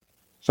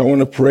So I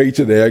want to pray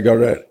today. I got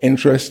an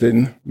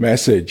interesting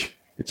message.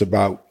 It's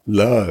about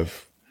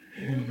love.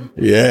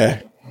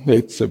 Yeah,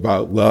 it's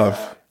about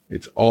love.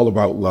 It's all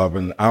about love,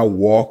 and our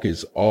walk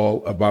is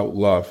all about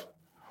love.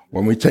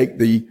 When we take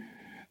the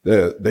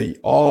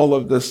all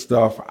of the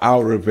stuff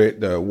out of it,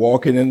 the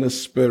walking in the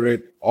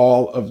Spirit,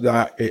 all of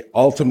that, it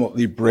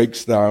ultimately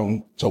breaks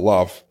down to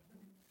love.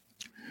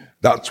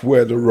 That's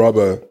where the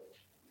rubber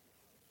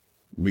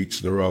meets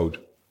the road.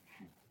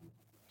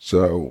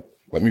 So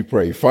let me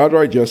pray. Father,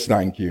 I just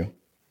thank you.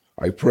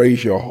 I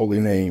praise your holy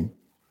name.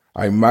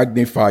 I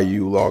magnify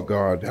you, Lord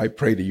God. I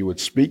pray that you would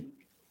speak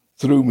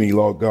through me,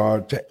 Lord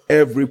God, to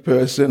every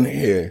person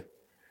here.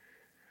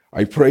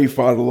 I pray,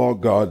 Father, Lord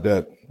God,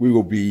 that we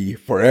will be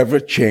forever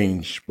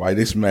changed by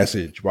this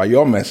message, by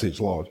your message,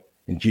 Lord.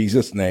 In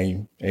Jesus'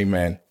 name,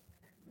 amen.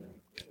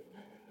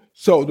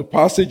 So the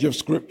passage of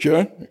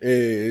scripture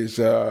is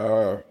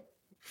 1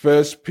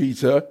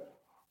 Peter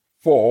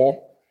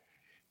 4,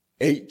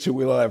 8 to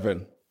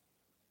 11.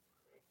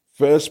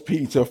 1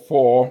 Peter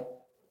 4,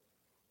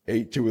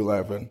 8 to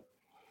 11.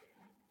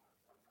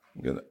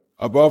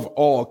 Above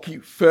all,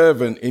 keep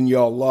fervent in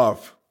your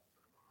love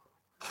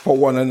for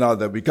one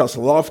another, because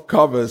love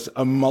covers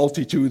a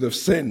multitude of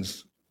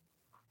sins.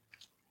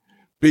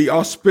 Be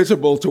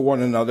hospitable to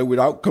one another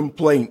without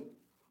complaint,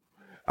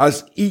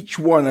 as each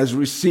one has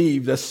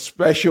received a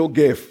special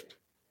gift.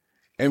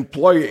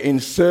 Employ it in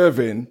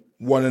serving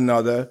one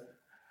another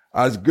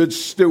as good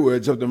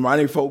stewards of the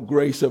manifold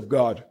grace of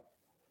God.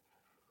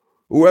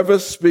 Whoever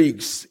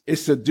speaks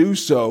is to do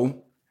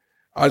so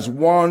as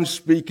one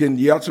speaking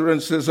the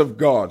utterances of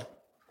God.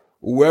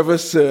 Whoever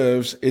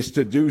serves is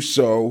to do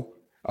so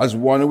as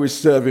one who is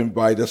serving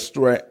by the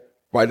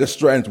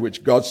strength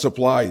which God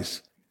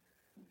supplies,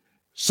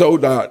 so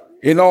that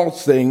in all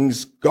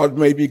things God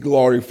may be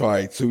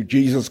glorified through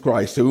Jesus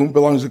Christ, to whom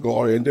belongs the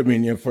glory and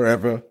dominion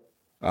forever.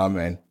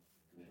 Amen.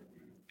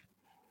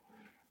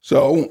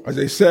 So, as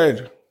I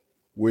said,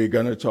 we're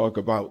going to talk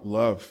about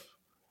love.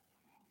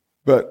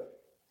 But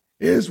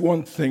here's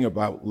one thing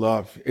about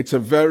love. It's a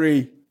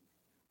very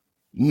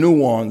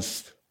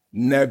nuanced,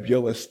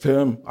 nebulous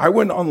term. I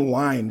went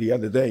online the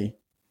other day,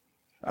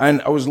 and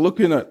I was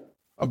looking at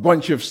a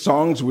bunch of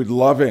songs with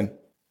love in.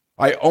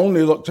 I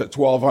only looked at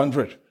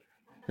 1,200.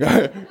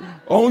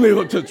 Only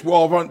looked at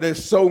 1,200.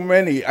 There's so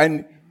many.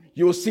 And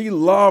you'll see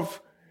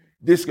love.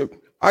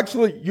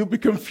 Actually, you'll be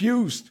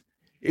confused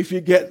if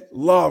you get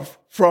love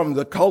from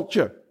the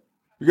culture.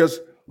 Because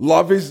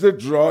love is the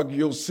drug,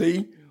 you'll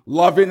see.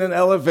 Love in an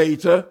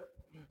elevator.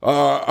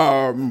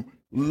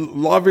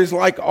 Love is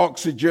like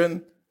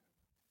oxygen.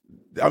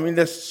 I mean,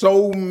 there's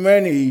so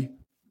many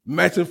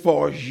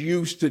metaphors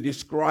used to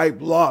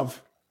describe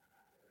love.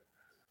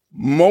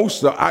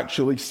 Most are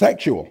actually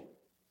sexual.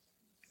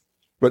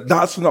 But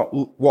that's not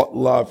what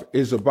love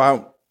is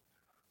about.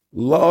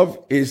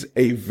 Love is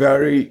a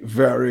very,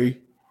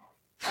 very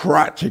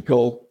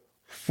practical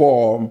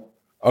form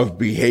of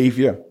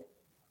behavior.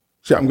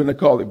 See, I'm going to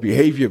call it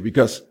behavior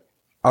because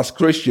as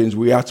Christians,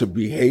 we have to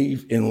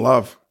behave in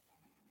love.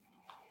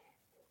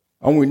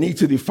 And we need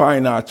to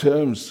define our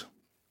terms.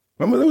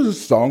 Remember there was a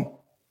song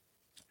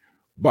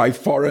by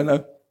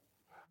Foreigner?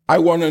 I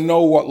want to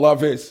know what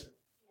love is.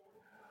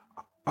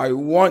 I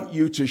want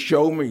you to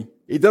show me.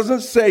 It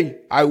doesn't say,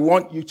 I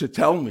want you to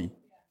tell me.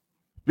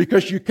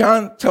 Because you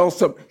can't tell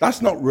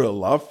that's not real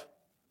love.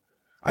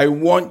 I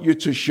want you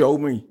to show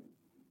me.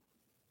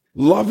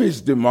 Love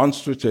is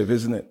demonstrative,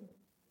 isn't it?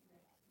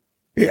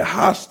 It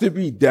has to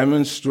be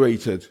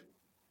demonstrated.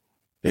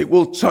 It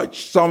will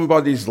touch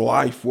somebody's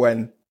life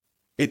when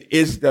it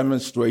is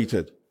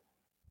demonstrated.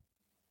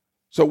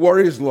 So what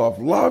is love?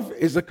 Love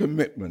is a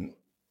commitment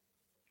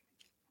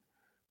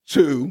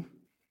to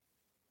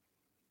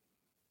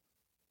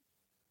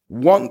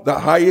want the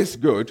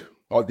highest good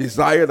or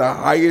desire the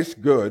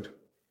highest good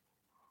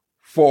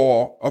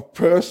for a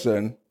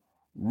person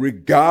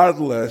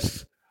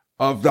regardless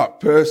of that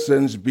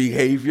person's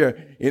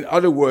behavior. In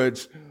other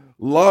words,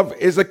 love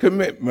is a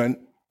commitment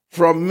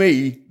from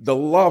me, the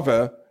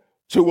lover,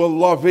 to a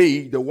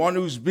lovee, the one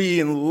who's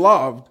being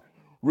loved,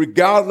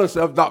 regardless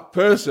of that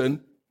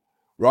person,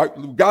 right?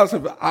 Regardless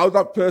of how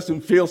that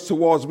person feels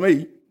towards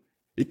me.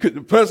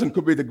 The person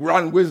could be the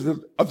Grand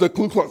Wizard of the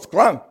Ku Klux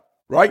Klan,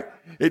 right?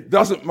 It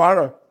doesn't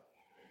matter.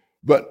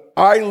 But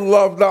I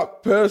love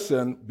that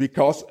person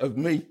because of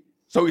me.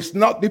 So it's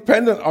not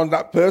dependent on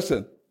that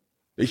person.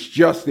 It's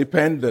just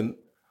dependent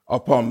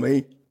upon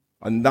me.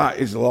 And that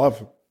is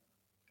love.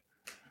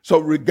 So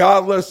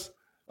regardless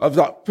of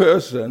that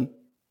person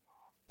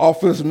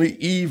offers me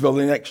evil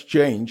in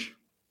exchange,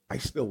 I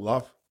still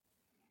love.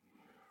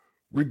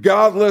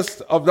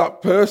 Regardless of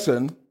that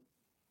person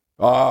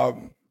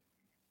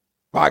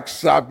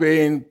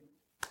backstabbing,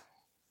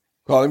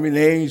 calling me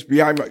names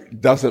behind me, it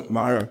doesn't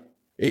matter.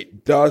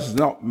 It does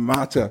not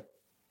matter.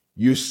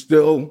 You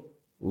still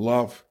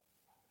love.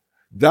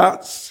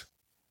 That's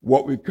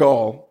what we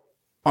call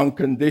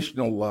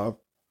unconditional love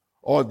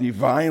or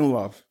divine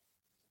love.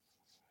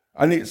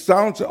 And it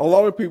sounds, a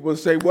lot of people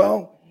say,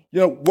 well,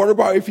 what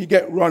about if you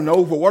get run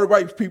over? What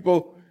about if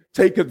people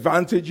take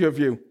advantage of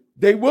you?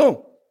 They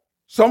will.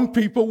 Some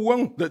people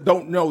will that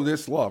don't know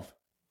this love.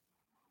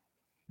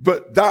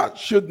 But that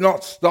should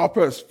not stop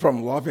us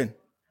from loving.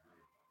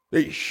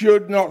 It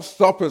should not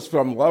stop us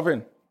from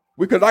loving.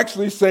 We could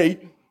actually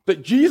say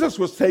that Jesus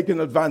was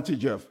taken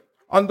advantage of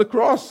on the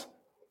cross.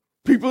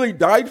 People he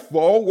died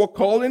for were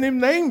calling him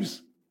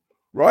names,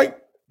 right?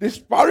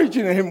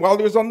 Disparaging him while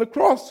he was on the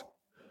cross.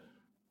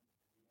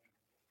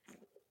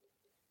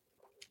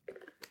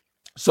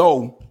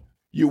 So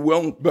you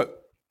won't,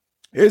 but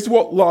here's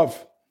what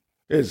love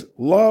is.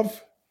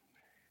 Love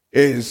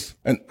is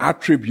an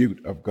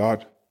attribute of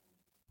God.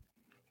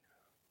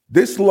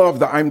 This love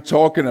that I'm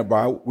talking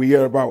about, we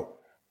hear about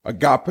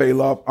agape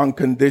love,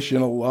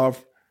 unconditional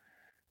love.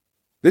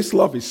 This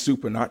love is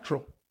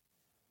supernatural.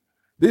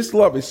 This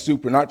love is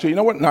supernatural. You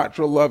know what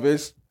natural love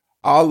is?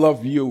 I'll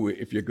love you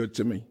if you're good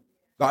to me.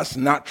 That's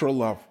natural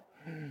love.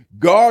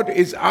 God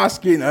is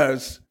asking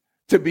us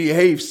to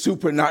behave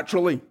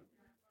supernaturally.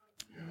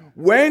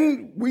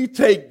 When we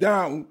take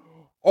down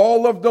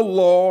all of the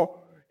law,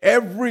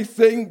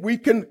 everything, we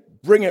can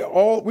bring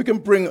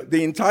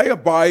the entire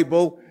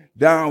Bible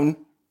down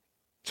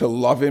to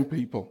loving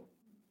people.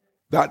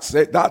 That's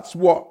it. That's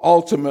what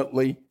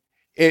ultimately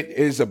it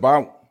is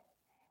about.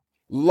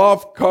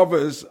 Love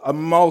covers a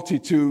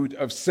multitude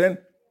of sin.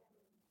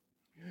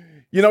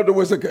 You know, there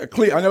was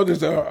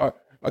there's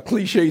a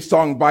cliche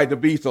song by the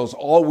Beatles,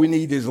 all we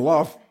need is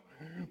love.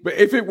 But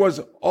if it was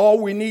all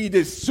we need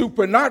is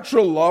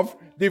supernatural love,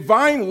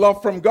 divine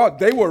love from God,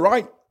 they were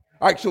right,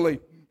 actually,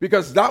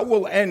 because that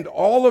will end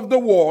all of the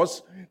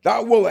wars,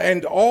 that will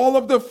end all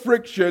of the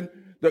friction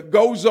that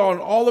goes on,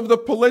 all of the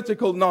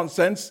political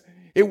nonsense.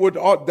 It would,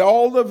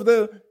 all of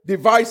the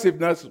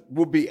divisiveness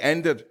would be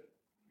ended.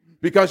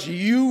 Because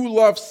you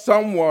love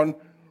someone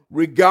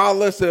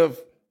regardless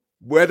of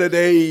whether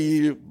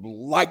they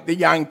like the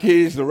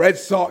Yankees, the Red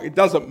Sox, it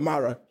doesn't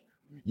matter.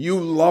 You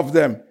love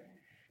them.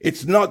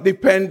 It's not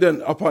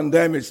dependent upon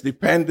them, it's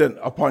dependent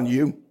upon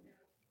you.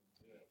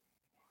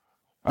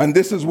 And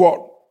this is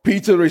what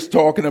Peter is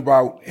talking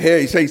about here.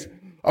 He says,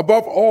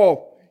 above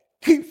all,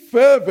 keep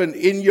fervent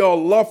in your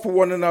love for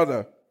one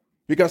another,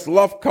 because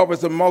love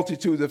covers a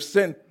multitude of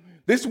sin.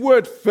 This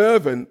word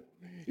fervent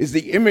is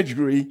the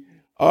imagery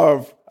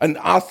of an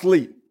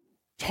athlete,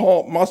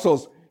 taut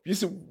muscles. You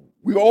see,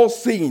 we've all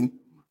seen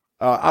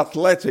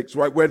athletics,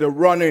 right? Where they're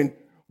running,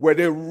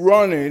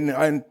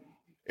 and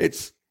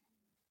it's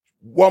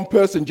one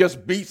person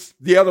just beats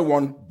the other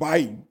one by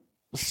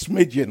a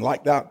smidgen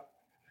like that.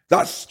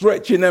 That's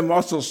stretching their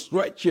muscles,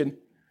 stretching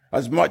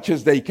as much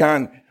as they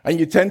can. And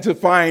you tend to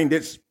find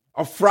it's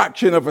a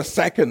fraction of a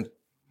second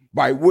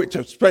by which,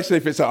 especially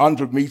if it's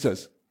 100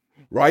 meters,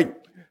 right?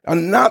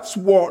 And that's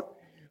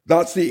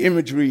the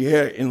imagery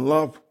here in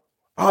love.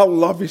 Our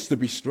love is to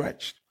be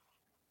stretched.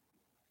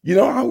 You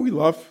know how we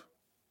love?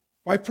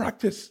 By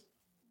practice.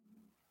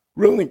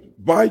 Really,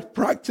 by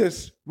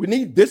practice. We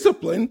need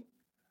discipline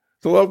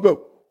to love,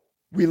 but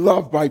we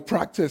love by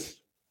practice.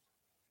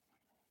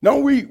 Now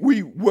we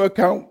work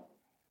out,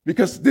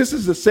 because this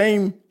is the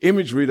same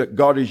imagery that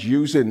God is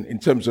using in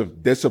terms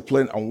of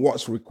discipline and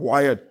what's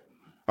required.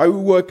 How we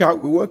work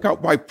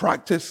out by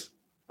practice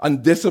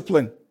and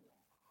discipline,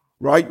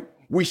 right?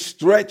 We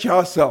stretch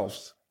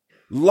ourselves.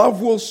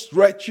 Love will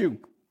stretch you.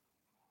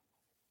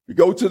 We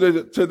go to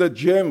the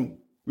gym.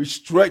 We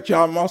stretch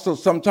our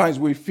muscles. Sometimes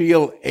we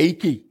feel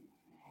achy,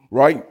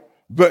 right?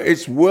 But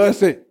it's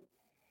worth it.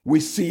 We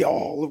see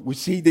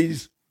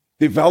these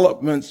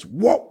developments.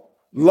 What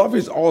love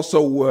is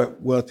also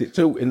worth it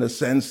too, in the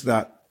sense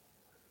that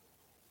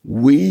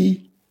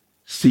we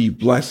see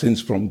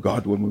blessings from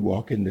God when we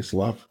walk in this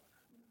love.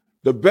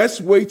 The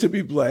best way to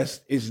be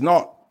blessed is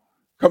not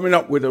coming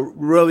up with a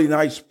really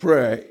nice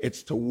prayer.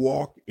 It's to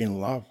walk in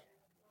love.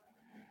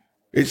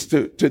 It's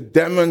to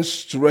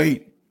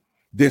demonstrate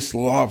this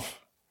love.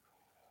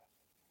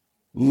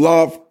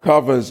 Love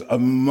covers a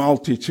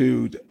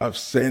multitude of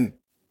sin.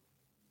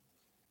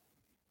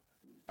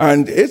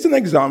 And here's an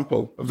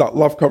example of that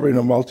love covering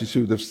a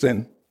multitude of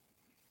sin.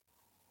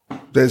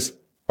 There's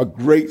a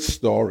great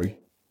story,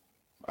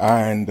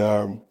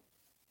 and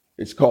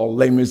it's called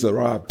Les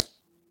Miserables,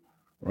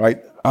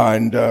 right?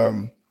 And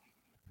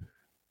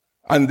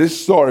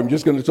this story, I'm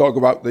just going to talk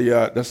about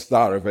the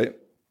start of it.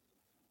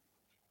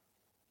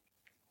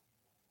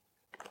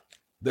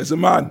 There's a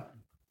man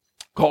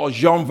called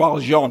Jean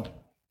Valjean.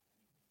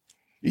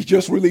 He's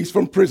just released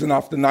from prison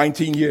after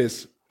 19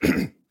 years.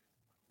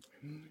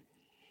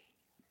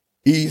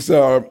 He's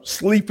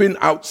sleeping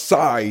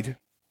outside,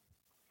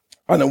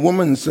 and a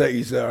woman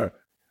says,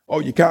 oh,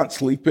 you can't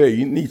sleep here.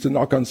 You need to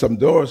knock on some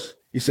doors.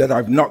 He said,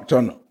 I've knocked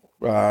on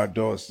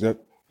doors. Said,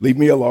 leave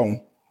me alone.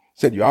 He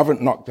said, you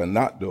haven't knocked on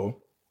that door.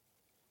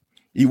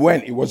 He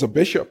went. It was a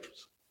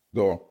bishop's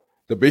door.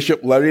 The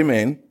bishop let him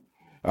in,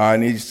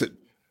 and he said,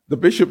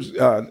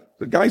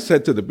 the guy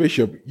said to the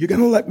bishop, you're going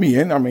to let me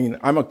in? I mean,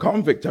 I'm a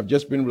convict. I've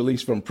just been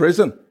released from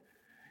prison.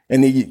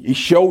 And he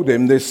showed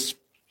him this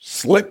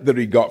slip that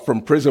he got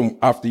from prison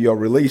after you're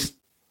released.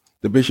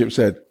 The bishop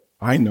said,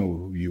 I know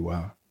who you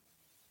are.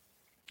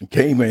 He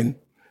came in.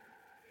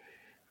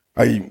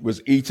 I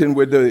was eating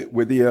with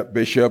the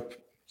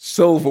bishop,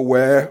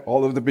 silverware,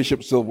 all of the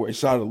bishop's silverware. I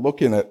started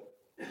looking at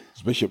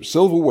this bishop's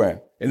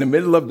silverware. In the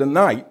middle of the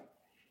night,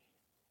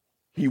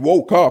 he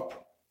woke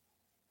up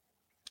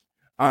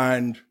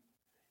and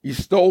he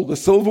stole the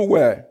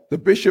silverware. The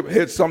bishop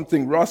heard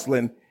something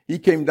rustling. He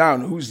came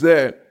down. Who's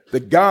there? The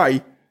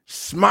guy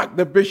smacked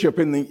the bishop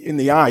in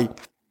the eye.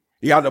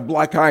 He had a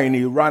black eye and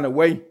he ran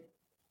away.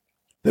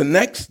 The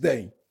next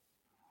day,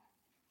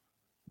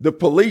 the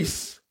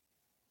police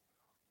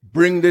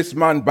bring this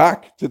man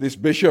back to this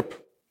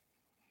bishop.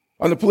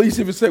 And the police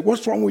even said,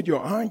 "What's wrong with your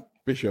eye,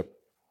 bishop?"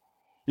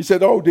 He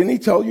said, "Oh, didn't he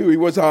tell you he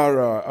was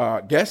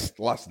our guest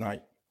last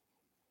night?"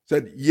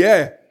 Said,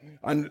 "Yeah."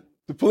 And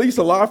the police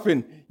are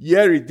laughing.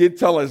 "Yeah, he did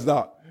tell us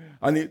that."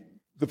 And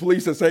the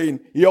police are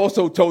saying, "He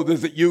also told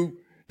us that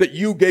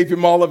you gave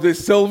him all of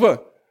this silver."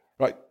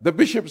 Right? The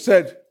bishop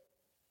said,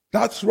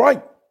 "That's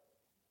right.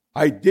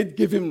 I did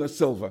give him the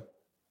silver.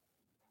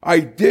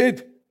 I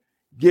did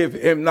give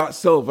him that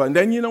silver." And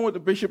then you know what the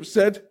bishop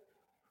said?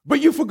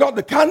 "But you forgot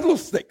the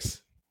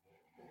candlesticks.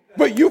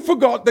 But you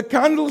forgot the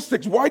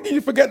candlesticks. Why did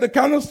you forget the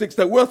candlesticks?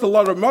 They're worth a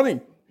lot of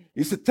money."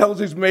 He said, tells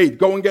his maid,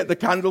 "Go and get the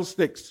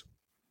candlesticks."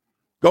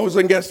 Goes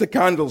and gets the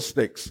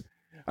candlesticks.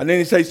 And then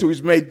he says to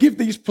his maid, "Give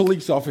these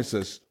police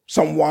officers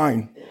some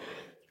wine,"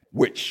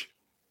 which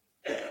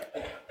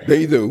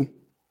they do.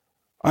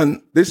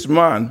 And this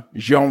man,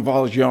 Jean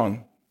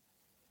Valjean,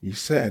 he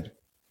said,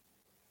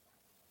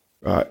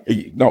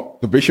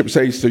 the bishop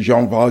says to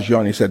Jean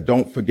Valjean, he said,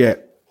 "Don't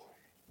forget,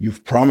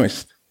 you've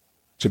promised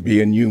to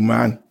be a new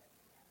man."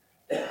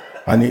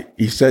 And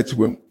he said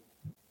to him,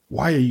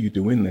 "Why are you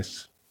doing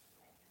this?"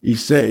 He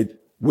said,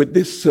 "With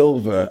this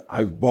silver,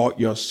 I've bought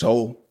your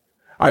soul.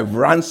 I've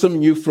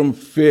ransomed you from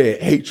fear,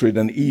 hatred,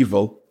 and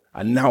evil,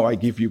 and now I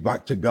give you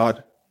back to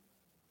God."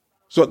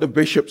 So the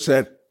bishop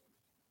said,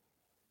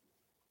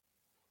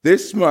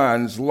 this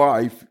man's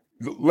life,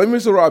 Les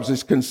Miserables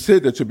is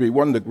considered to be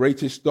one of the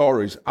greatest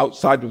stories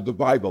outside of the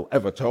Bible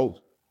ever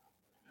told.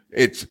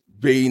 It's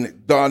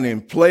been done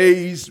in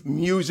plays,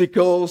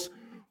 musicals,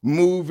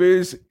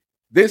 movies.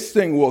 This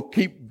thing will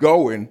keep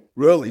going,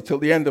 really, till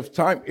the end of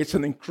time. It's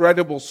an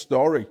incredible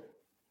story.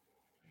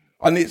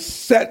 And it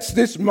sets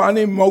this man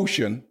in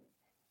motion,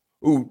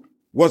 who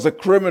was a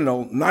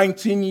criminal,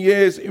 19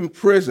 years in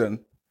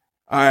prison.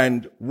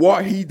 And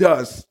what he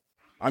does,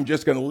 I'm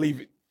just going to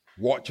leave it,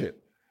 watch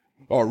it,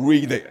 or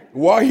read it.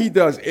 What he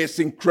does, it's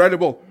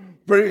incredible.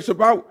 But it's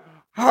about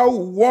how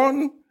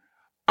one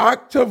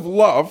act of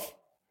love,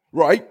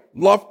 right?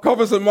 Love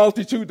covers a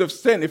multitude of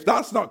sin. If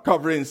that's not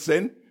covering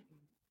sin,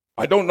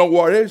 I don't know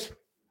what is.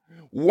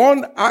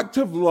 One act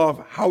of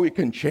love, how it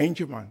can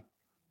change a man,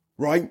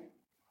 right?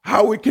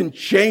 How it can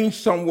change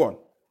someone.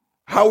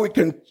 How it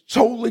can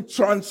totally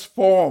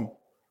transform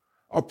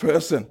a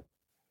person.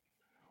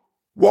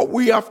 What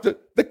we have to,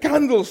 the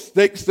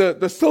candlesticks,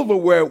 the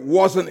silverware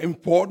wasn't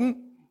important.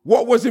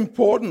 What was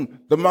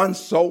important? The man's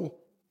soul.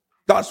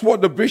 That's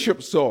what the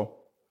bishop saw.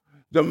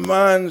 The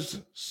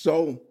man's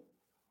soul.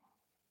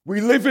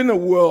 We live in a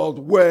world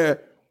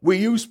where we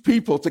use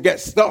people to get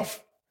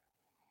stuff.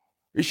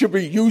 We should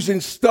be using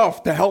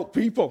stuff to help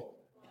people,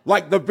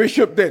 like the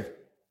bishop did.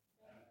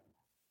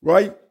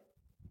 Right?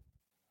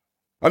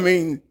 I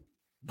mean,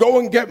 go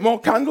and get more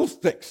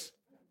candlesticks.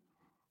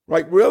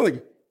 Right?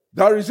 Really?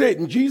 That is it.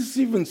 And Jesus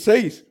even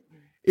says,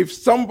 if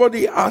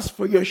somebody asks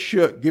for your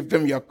shirt, give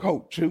them your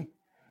coat too.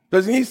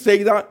 Doesn't he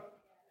say that?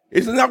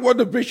 Isn't that what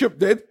the bishop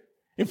did?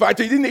 In fact,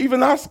 he didn't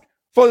even ask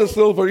for the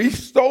silver. He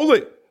stole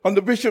it. And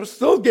the bishop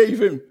still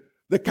gave him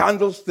the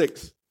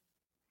candlesticks.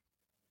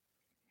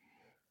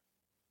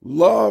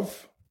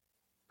 Love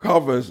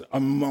covers a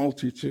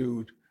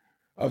multitude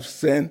of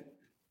sin,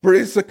 but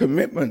it's a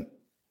commitment.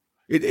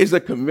 It is a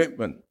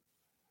commitment.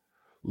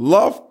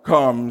 Love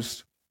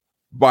comes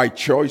by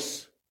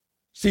choice.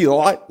 See,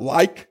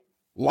 like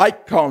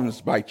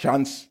comes by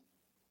chance,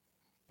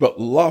 but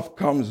love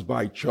comes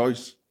by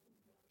choice.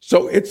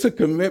 So it's a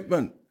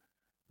commitment.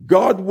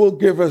 God will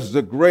give us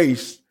the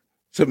grace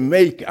to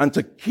make and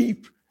to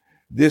keep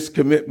this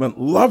commitment.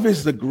 Love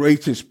is the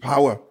greatest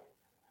power,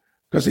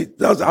 because it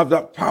does have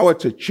that power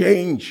to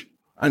change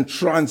and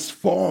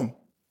transform.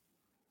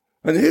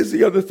 And here's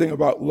the other thing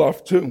about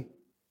love too.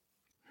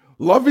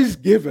 Love is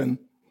given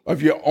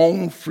of your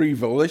own free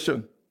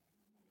volition.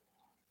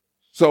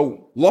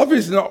 So love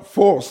is not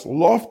forced.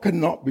 Love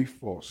cannot be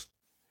forced.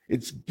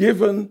 It's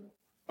given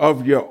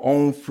of your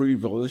own free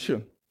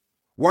volition.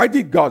 Why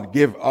did God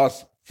give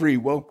us free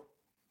will?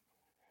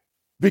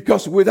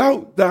 Because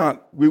without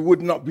that, we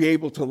would not be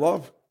able to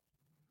love.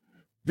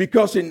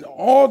 Because in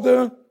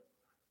order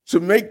to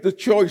make the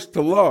choice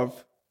to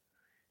love,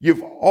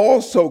 you've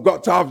also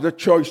got to have the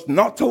choice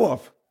not to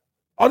love.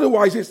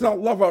 Otherwise, it's not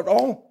love at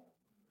all.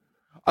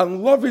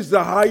 And love is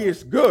the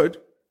highest good.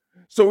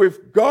 So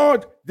if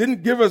God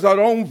didn't give us our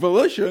own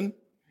volition,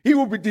 he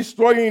would be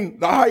destroying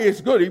the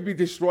highest good. He'd be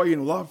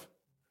destroying love.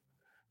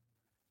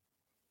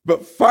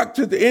 But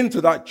factored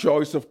into that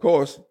choice, of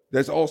course,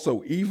 there's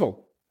also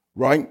evil,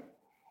 right?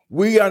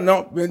 We are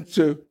not meant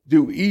to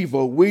do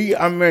evil. We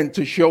are meant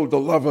to show the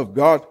love of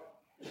God.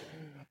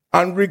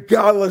 And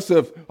regardless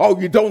of, oh,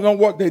 you don't know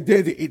what they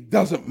did, it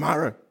doesn't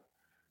matter.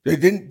 They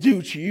didn't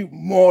do to you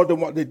more than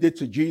what they did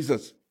to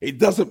Jesus. It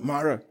doesn't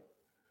matter.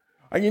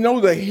 And you know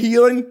the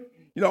healing,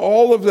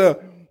 all of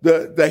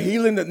the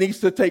healing that needs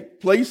to take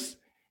place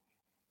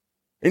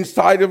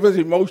inside of us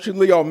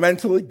emotionally or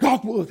mentally,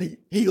 God will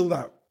heal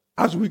that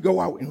as we go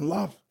out in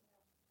love.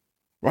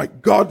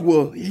 Right? God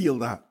will heal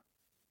that.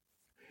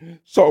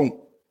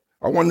 So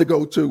I want to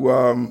go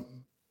to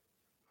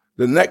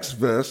the next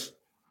verse.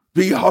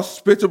 Be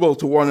hospitable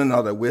to one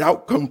another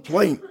without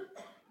complaint.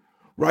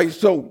 Right?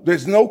 So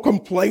there's no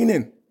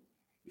complaining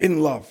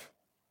in love.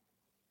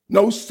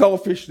 No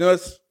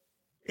selfishness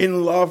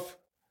in love.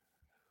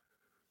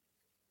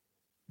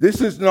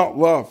 This is not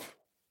love.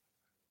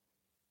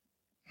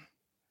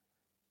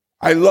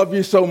 I love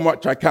you so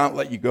much I can't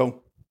let you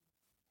go.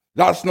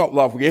 That's not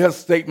love. We hear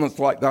statements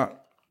like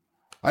that.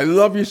 I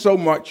love you so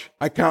much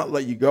I can't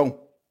let you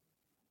go.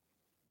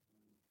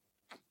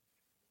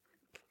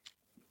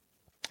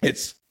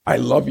 It's, I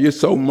love you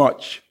so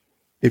much,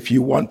 if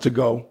you want to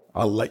go,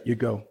 I'll let you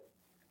go.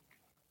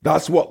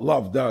 That's what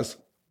love does.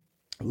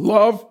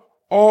 Love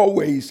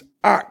always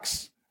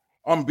acts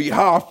on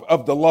behalf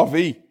of the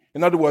lovee.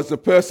 In other words, the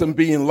person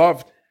being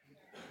loved.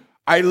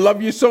 I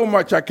love you so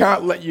much, I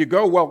can't let you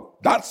go. Well,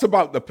 that's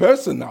about the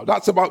person now.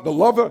 That's about the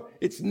lover.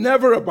 It's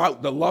never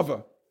about the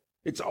lover.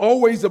 It's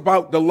always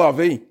about the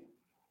lovee.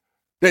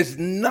 There's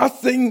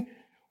nothing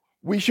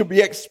we should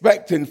be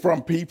expecting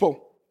from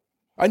people.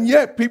 And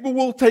yet, people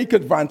will take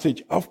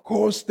advantage. Of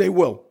course they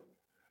will.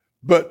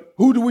 But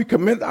who do we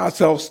commit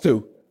ourselves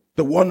to?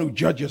 The one who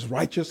judges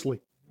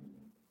righteously.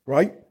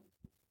 Right?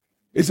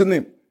 Isn't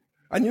it?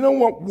 And you know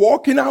what?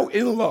 Walking out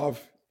in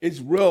love is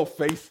real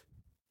faith.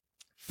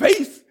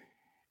 Faith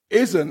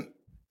isn't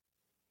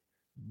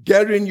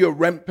getting your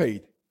rent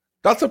paid.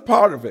 That's a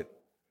part of it.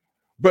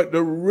 But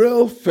the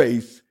real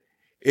faith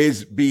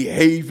is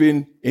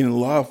behaving in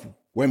love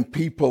when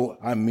people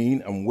are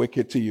mean and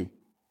wicked to you.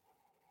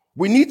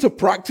 We need to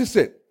practice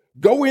it.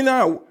 Going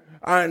out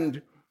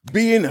and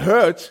being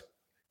hurt,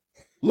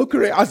 look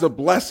at it as a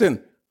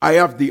blessing. I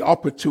have the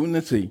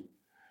opportunity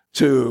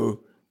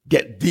to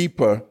get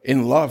deeper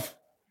in love.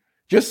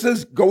 Just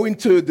as going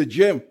to the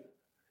gym.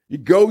 You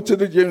go to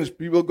the gym,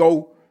 people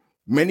go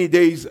many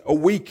days a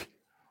week,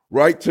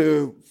 right,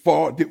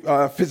 for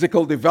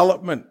physical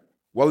development.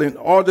 Well, in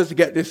order to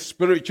get this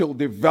spiritual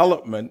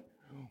development,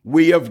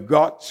 we have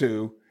got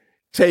to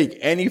take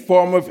any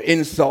form of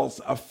insults,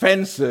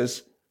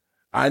 offenses,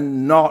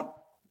 and not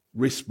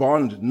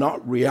respond,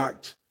 not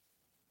react.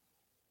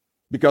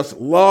 Because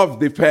love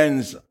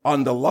depends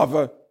on the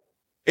lover.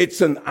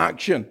 It's an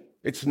action.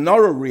 It's not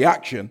a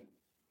reaction.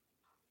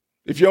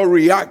 If you're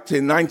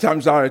reacting, 9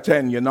 times out of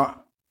 10, you're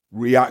not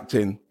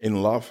reacting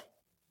in love.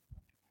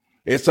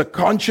 It's a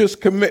conscious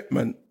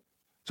commitment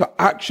to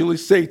actually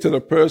say to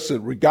the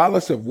person,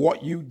 regardless of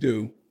what you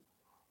do,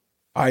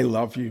 I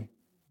love you.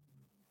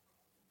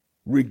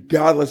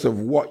 Regardless of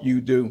what you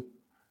do.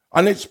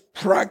 And it's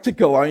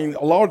practical. I mean,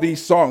 a lot of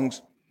these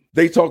songs,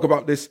 they talk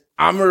about this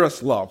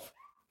amorous love,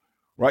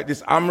 right?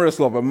 This amorous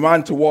love, a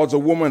man towards a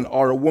woman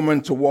or a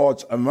woman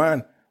towards a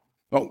man.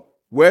 No,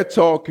 we're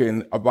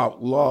talking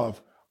about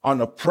love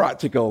on a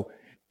practical,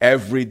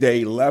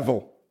 everyday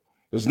level.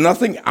 There's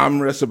nothing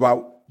amorous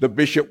about the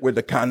bishop with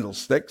the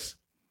candlesticks,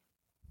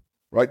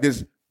 right?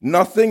 There's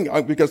nothing,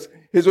 because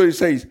here's what he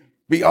says,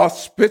 be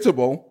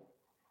hospitable,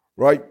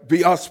 right?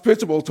 Be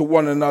hospitable to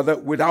one another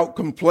without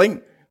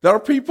complaint. There are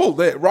people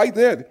there, right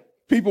there.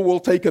 People will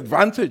take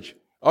advantage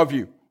of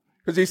you.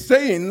 Because he's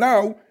saying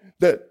now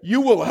that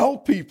you will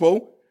help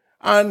people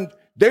and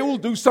they will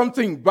do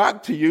something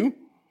back to you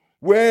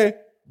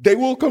where they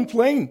will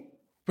complain.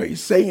 But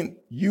he's saying,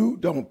 you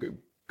don't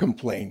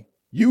complain.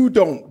 You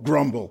don't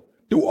grumble.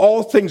 Do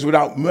all things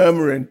without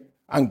murmuring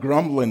and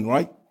grumbling,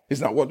 right?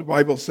 Isn't that what the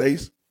Bible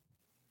says?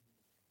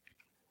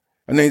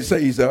 And then it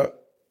says,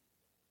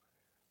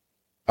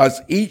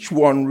 as each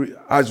one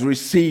has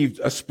received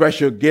a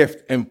special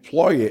gift,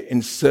 employ it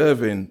in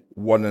serving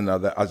one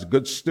another as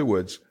good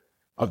stewards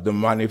of the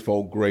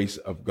manifold grace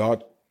of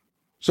God.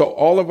 So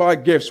all of our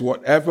gifts,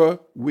 whatever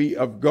we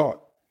have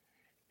got,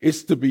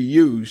 is to be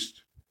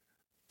used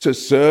to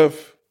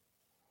serve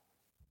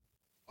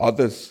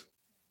others.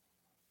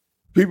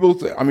 People,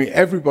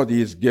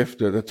 everybody is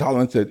gifted or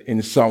talented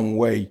in some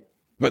way,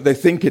 but they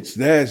think it's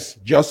theirs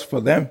just for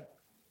them.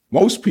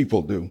 Most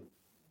people do,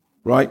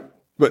 right?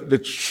 But the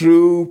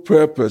true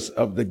purpose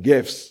of the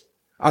gifts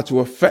are to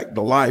affect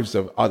the lives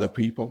of other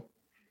people,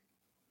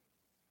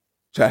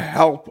 to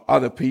help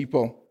other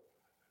people.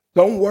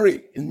 Don't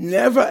worry.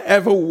 Never,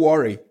 ever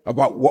worry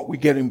about what we're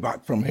getting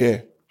back from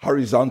here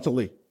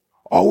horizontally.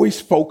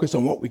 Always focus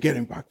on what we're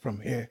getting back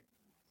from here.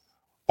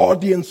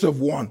 Audience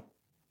of one,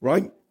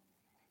 right?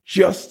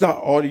 Just that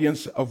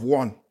audience of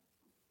one.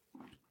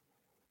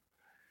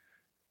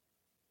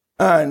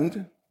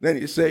 And then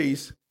it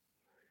says,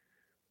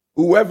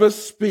 whoever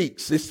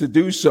speaks is to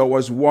do so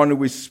as one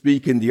who is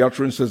speaking the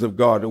utterances of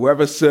God.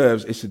 Whoever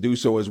serves is to do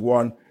so as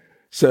one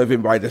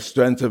serving by the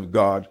strength of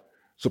God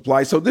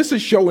supplies. So this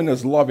is showing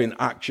us love in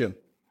action,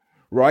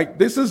 right?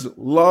 This is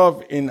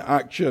love in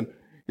action.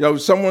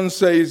 Someone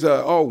says,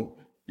 I'm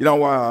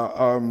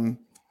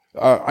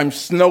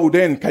snowed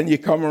in. Can you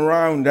come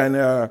around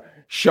and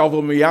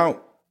shovel me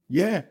out?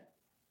 Yeah,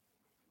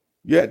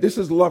 this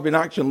is love in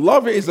action.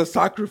 Love is a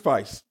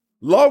sacrifice.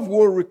 Love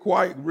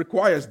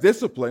requires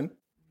discipline,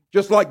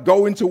 just like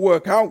going to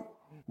work out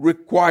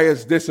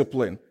requires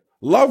discipline.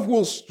 Love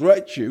will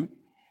stretch you.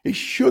 It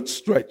should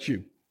stretch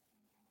you,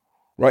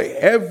 right?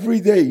 Every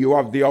day you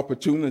have the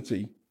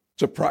opportunity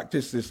to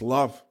practice this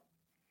love.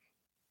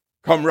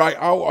 Come right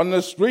out on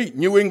the street,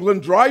 New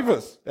England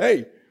drivers.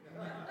 Hey,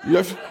 you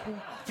have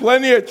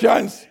plenty of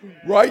chance,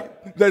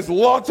 right? There's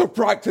lots of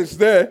practice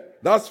there,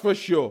 that's for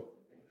sure.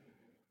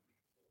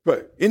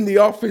 But in the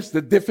office,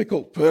 the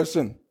difficult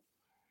person.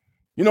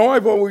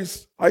 I've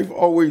always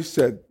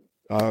said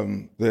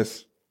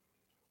this.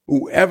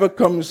 Whoever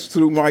comes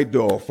through my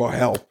door for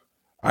help,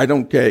 I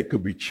don't care. It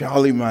could be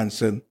Charlie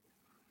Manson.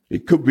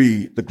 It could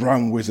be the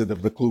Grand Wizard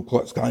of the Ku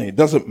Klux Klan. It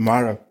doesn't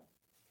matter.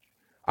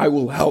 I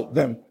will help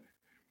them.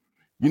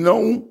 You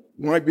know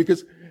why?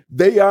 Because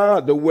they are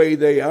the way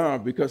they are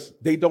because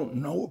they don't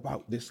know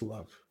about this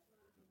love,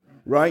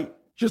 right?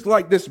 Just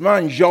like this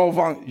man, Jean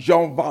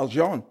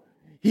Valjean.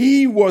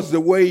 He was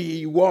the way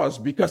he was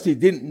because he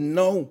didn't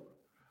know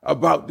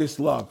about this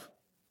love.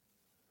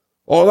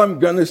 All I'm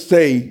going to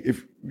say,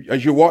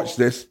 as you watch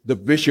this, the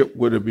bishop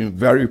would have been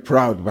very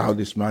proud of how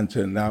this man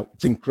turned out.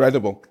 It's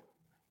incredible.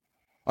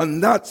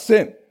 And that's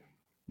it.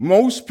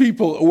 Most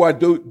people who are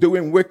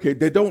doing wicked,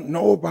 they don't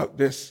know about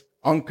this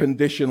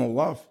unconditional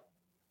love.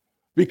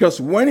 Because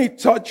when it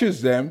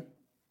touches them,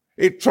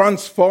 it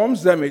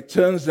transforms them, it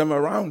turns them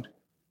around.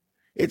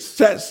 It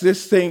sets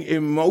this thing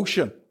in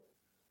motion.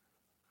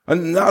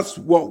 And that's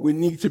what we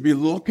need to be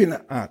looking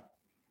at.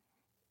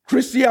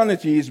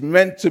 Christianity is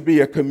meant to be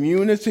a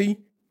community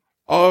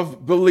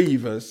of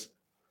believers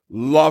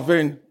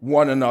loving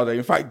one another.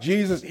 In fact,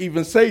 Jesus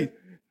even said,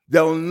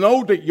 they'll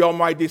know that you're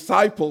my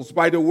disciples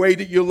by the way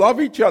that you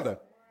love each other.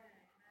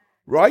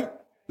 Right?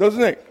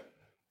 Doesn't it?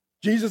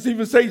 Jesus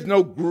even says,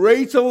 no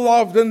greater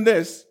love than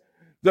this,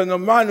 than a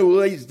man who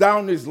lays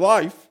down his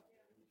life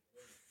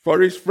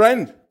for his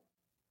friend.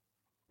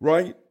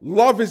 Right?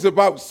 Love is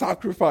about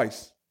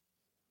sacrifice.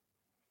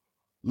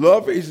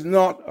 Love is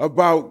not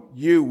about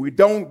you. We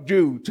don't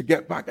do to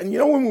get back. And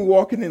when we're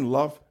walking in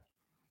love,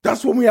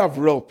 that's when we have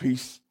real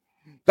peace.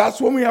 That's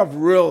when we have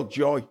real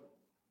joy.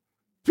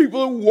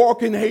 People who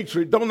walk in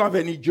hatred don't have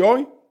any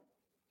joy.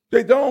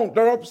 They don't.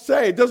 They're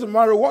upset. It doesn't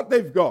matter what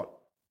they've got.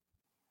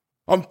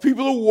 And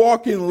people who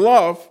walk in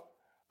love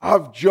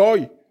have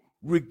joy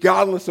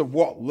regardless of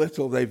what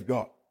little they've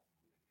got.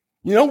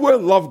 Where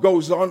love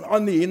goes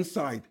on the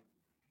inside.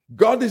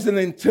 God is an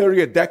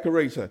interior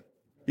decorator.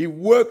 He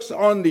works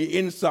on the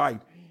inside.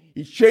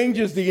 He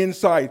changes the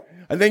inside.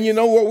 And then you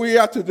know what we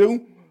have to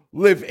do?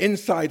 Live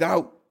inside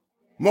out.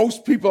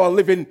 Most people are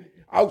living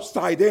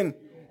outside in.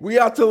 We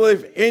have to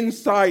live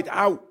inside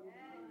out.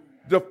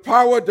 The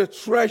power, the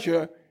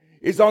treasure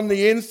is on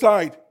the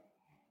inside.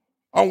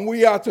 And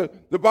we are to,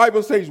 the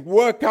Bible says,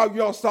 work out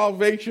your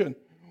salvation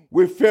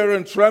with fear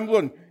and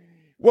trembling.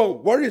 Well,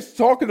 what it's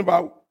talking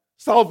about,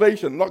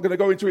 salvation, I'm not going to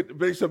go into it,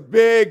 but it's a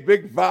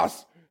big,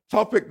 vast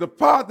topic. The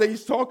part that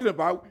he's talking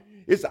about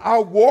is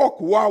our walk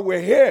while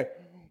we're here.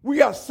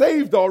 We are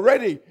saved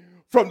already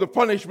from the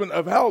punishment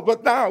of hell.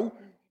 But now,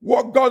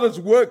 what God has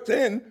worked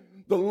in,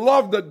 the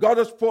love that God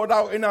has poured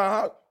out in our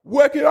heart,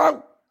 work it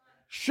out,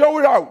 show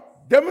it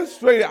out,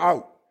 demonstrate it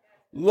out.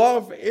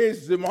 Love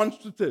is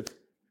demonstrative.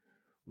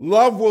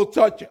 Love will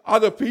touch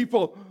other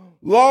people.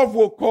 Love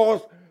will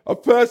cause a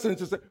person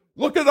to say,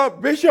 look at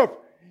that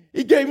bishop.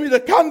 He gave me the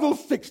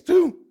candlesticks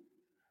too.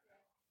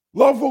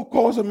 Love will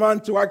cause a man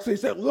to actually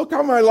say, look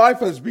how my life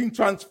has been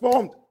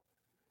transformed.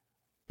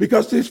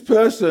 Because this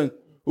person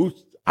who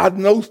had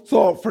no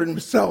thought for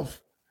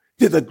himself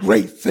did a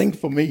great thing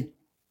for me.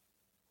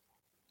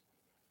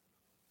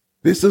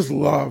 This is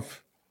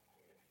love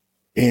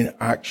in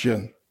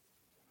action.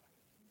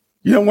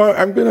 You know what?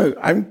 I'm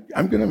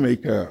gonna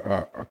make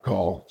a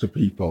call to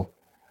people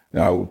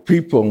now.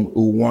 People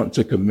who want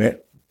to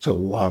commit to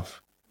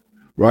love,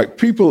 right?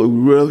 People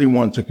who really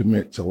want to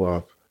commit to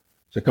love,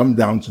 to come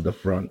down to the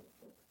front.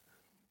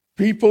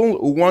 People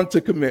who want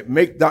to commit,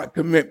 make that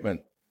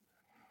commitment.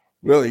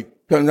 Really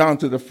come down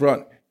to the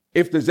front.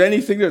 If there's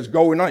anything that's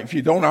going on, if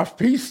you don't have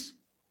peace,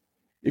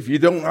 if you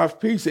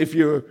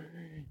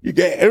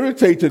get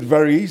irritated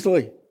very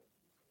easily,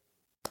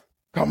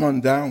 come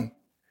on down.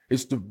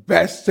 It's the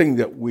best thing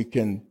that we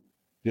can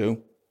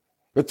do.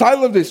 The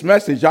title of this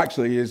message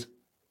actually is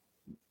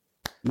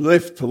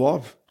Live to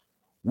Love.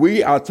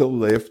 We are to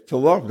live to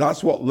love.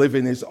 That's what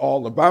living is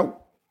all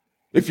about.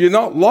 If you're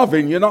not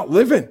loving, you're not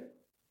living.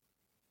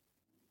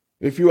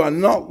 If you are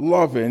not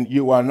loving,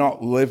 you are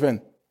not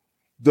living.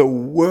 The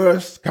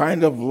worst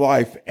kind of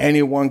life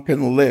anyone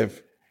can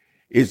live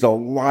is a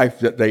life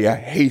that they are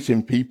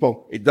hating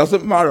people. It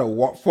doesn't matter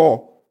what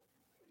for.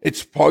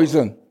 It's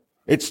poison.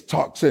 It's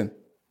toxin.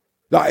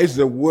 That is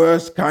the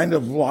worst kind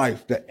of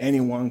life that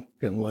anyone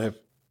can live.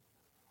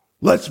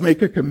 Let's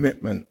make a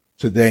commitment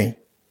today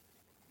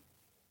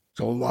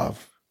to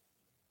love.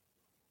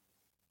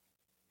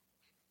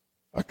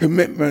 A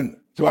commitment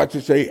to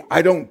actually say,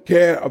 I don't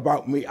care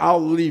about me. I'll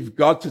leave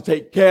God to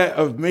take care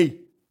of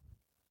me.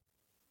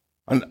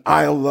 And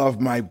I'll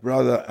love my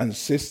brother and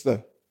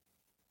sister.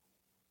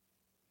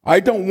 I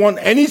don't want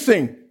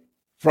anything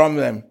from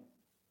them.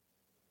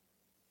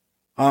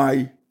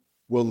 I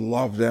will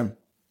love them.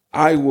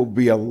 I will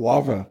be a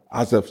lover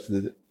as of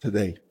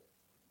today.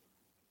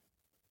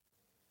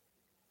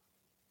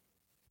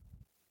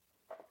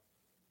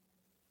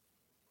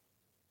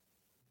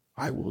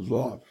 I will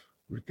love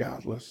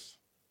regardless.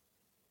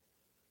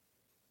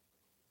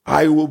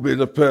 I will be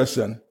the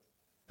person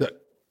that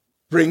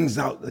brings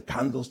out the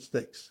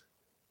candlesticks.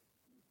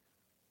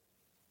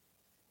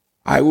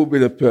 I will be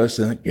the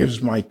person that gives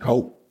my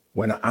coat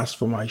when I ask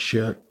for my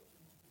shirt.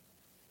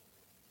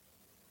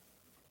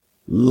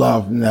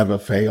 Love never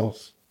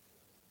fails.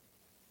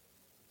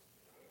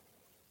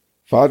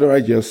 Father,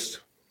 I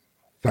just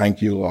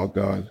thank you, Lord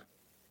God.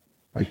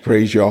 I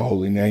praise your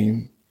holy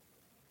name.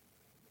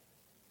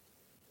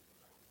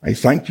 I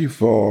thank you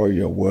for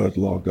your word,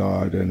 Lord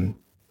God, and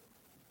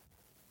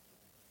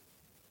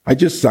I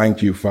just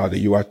thank you, Father,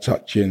 you are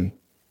touching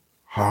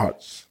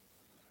hearts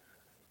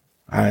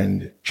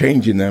and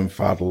changing them,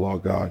 Father,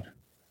 Lord God,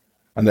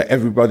 and that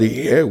everybody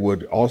here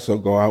would also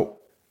go out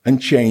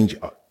and change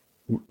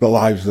the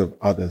lives of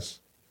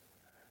others.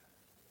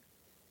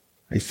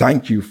 I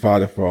thank you,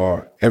 Father,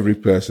 for every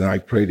person. I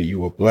pray that you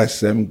will bless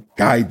them,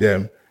 guide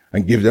them,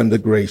 and give them the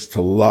grace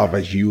to love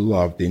as you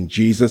loved. In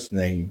Jesus'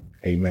 name,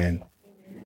 amen.